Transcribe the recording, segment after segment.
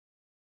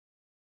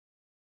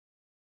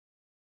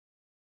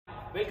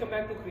welcome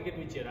back to Cricket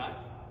with Gerard.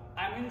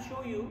 I'm going to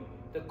show you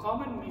the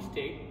common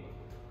mistake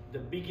the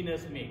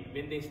beginners make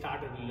when they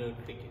started to learn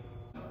cricket.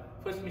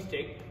 First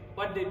mistake,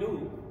 what they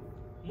do,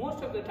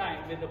 most of the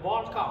time when the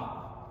ball come,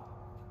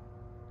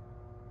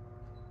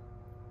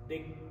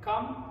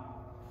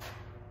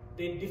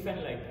 they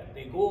defend like that.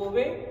 They go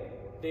away,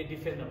 they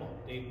defend the ball.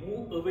 They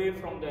move away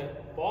from the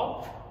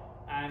ball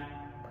and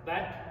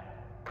bat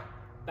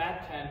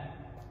and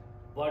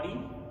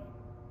body,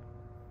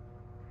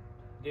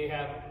 they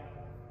have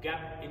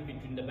gap in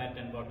between the bat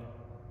and body,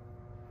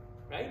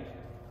 right?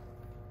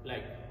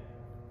 Like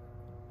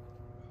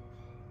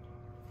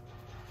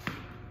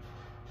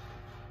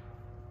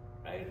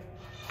right?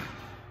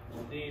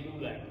 They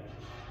do like,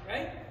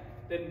 right?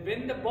 Then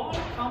when the ball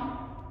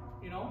come,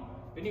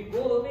 when you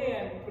go away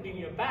and put in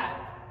your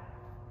bat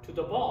to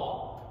the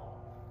ball,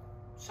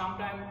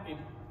 sometimes if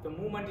the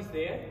movement is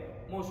there,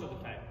 most of the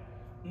time,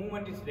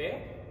 movement is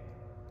there,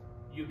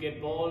 you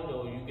get balled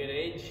or you get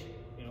edge,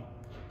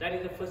 that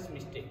is the first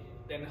mistake.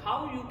 Then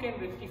how you can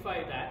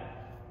rectify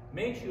that?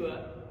 Make sure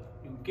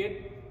you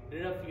get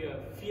rid of your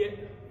fear.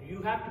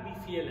 You have to be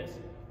fearless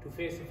to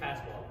face the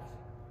fast balls,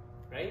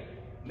 right?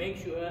 Make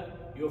sure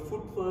your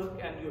footwork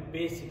and your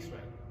basics right.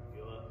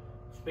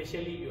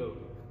 Especially your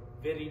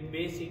very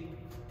basic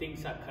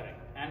things are correct.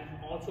 And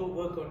also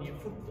work on your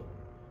footwork,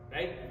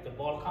 right? If the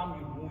ball comes,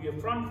 you move your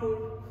front foot,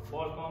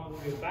 ball comes,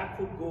 move your back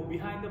foot, go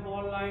behind the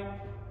ball line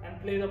and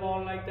play the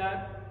ball like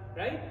that,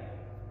 right?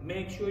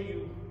 Make sure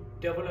you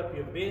develop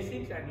your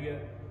basics and your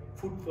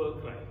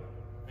footwork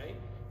right?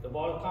 The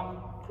ball comes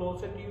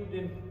closer to you,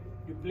 then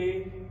you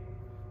play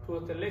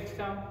towards the leg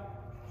stump,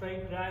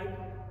 straight drive,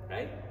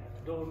 right?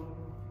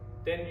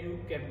 Then you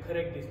can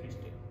correct this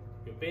mistake.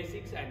 Your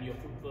basics and your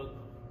footwork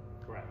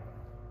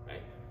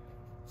right?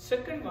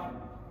 Second one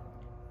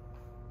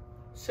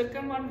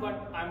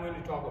what I'm going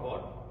to talk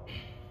about,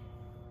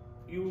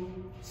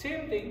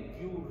 same thing,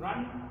 you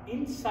run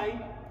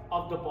inside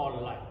of the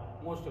ball line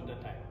most of the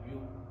time.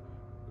 You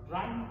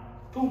run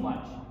too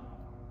much,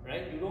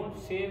 right? You don't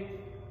save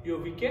your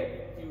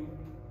wicket,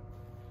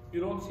 you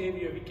don't save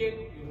your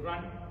wicket, you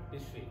run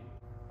this way.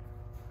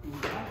 You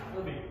run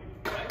away,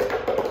 right?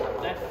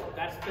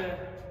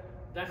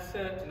 That's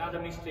another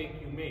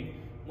mistake you make.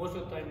 Most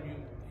of the time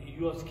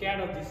you are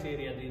scared of this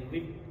area, the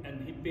rib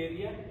and hip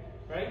area,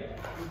 right?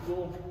 You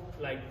go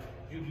like,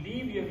 you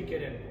leave your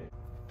wicket and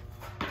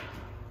go.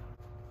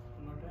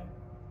 One more time.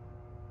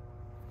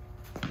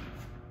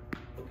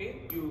 Okay,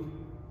 you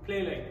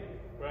play like,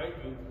 right?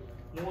 You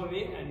move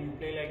away and you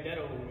play like that,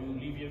 or you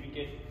leave your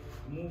wicket,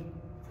 move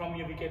from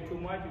your wicket too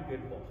much, you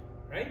get ball,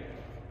 right?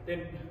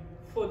 Then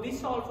for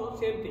this also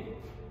same thing.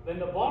 When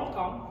the ball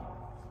comes,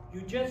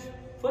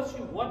 first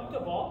you watch the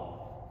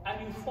ball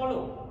and you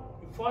follow.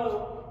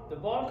 The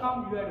ball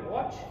comes, you have to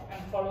watch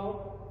and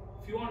follow.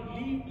 If you want to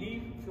leave.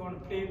 If you want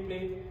to play.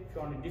 If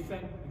you want to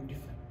defend, you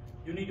defend.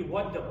 You need to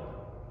watch the ball.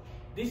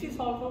 This is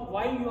also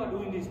why you are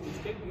doing this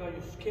mistake, because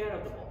you're scared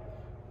of the ball.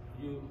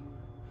 You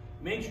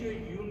make sure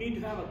you need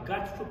to have a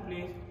guts to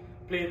play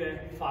the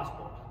fast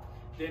ball.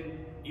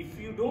 Then if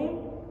you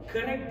don't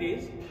correct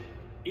this,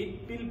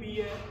 it will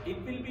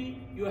be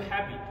your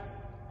habit.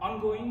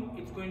 Ongoing,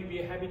 it's going to be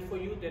a habit for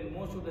you. Then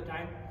most of the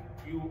time,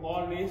 you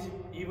always,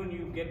 even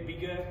you get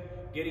bigger,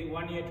 getting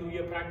 1 year, 2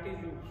 year practice,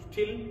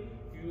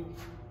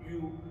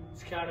 you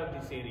scared of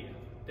this area.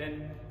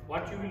 Then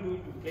what you will do,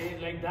 you play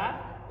like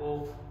that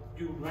or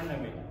you run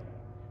away,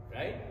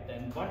 right?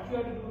 Then what you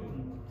have to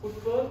do,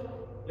 footwork,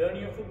 learn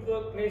your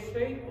footwork, play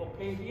straight or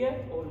play here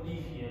or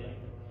leave here.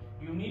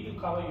 You need to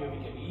cover your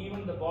wicket.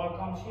 Even the ball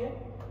comes here,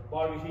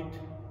 ball will hit,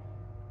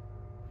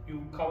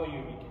 you cover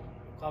your wicket,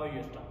 you cover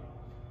your stump.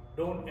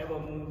 Don't ever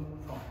move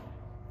from here,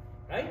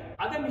 right?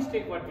 Other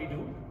mistake what we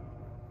do,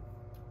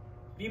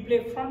 we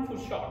play front foot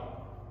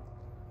shot,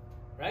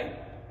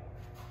 right?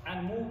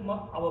 And move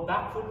our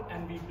back foot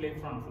and we play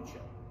front foot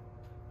shot.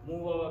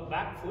 Move our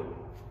back foot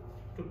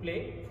to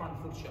play front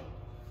foot shot.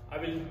 I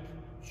will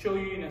show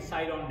you in a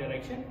side on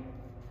direction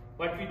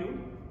what we do,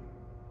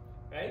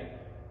 right?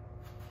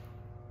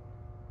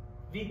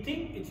 We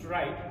think it's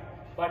right,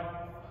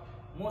 but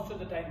most of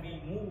the time we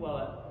move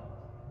our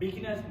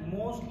beginners,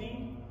 most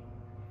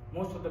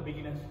of the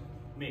beginners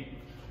make,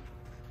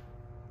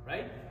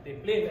 right? They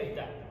play like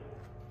that.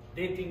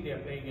 They think they are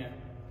playing a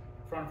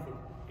front foot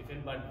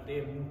defense, but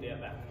they move their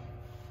back,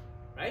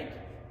 right?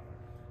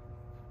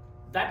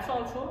 That's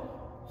also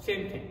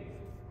same thing.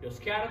 You're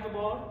scared of the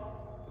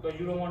ball because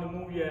you don't want to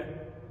move your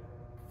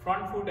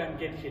front foot and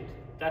get hit.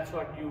 That's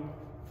what you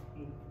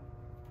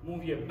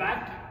move your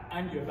back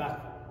and your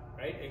back foot,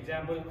 right?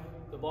 Example,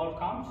 the ball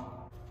comes,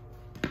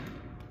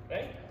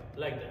 right?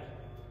 Like that,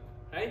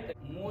 right?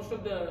 Most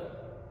of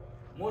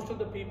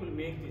the people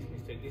make this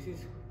mistake. This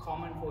is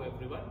common for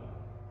everyone,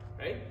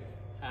 right?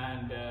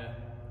 And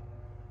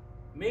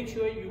make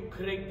sure you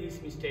correct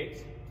these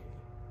mistakes.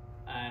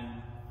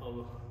 And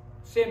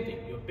same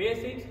thing, your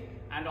basics,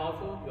 and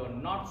also you're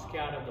not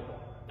scared of the ball.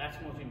 That's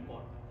most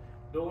important.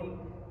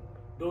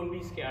 Don't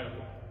be scared of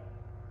it,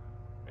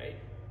 right?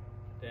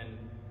 Then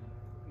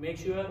make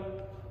sure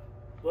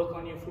Work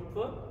on your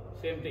footwork.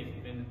 Same thing.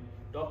 When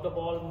drop the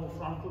ball, move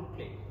front foot,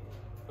 play.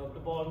 Drop the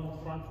ball,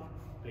 move front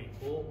foot, play.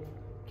 Or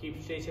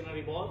keep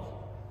stationary balls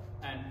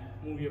and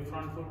move your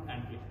front foot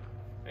and play.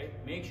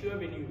 Right? Make sure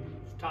when you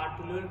start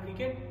to learn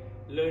cricket,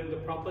 learn the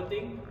proper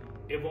thing.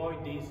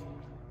 Avoid these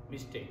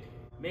mistakes.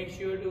 Make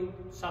sure to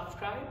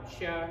subscribe,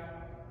 share,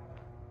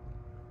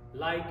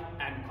 like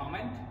and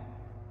comment.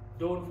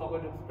 Don't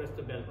forget to press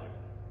the bell button.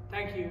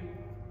 Thank you.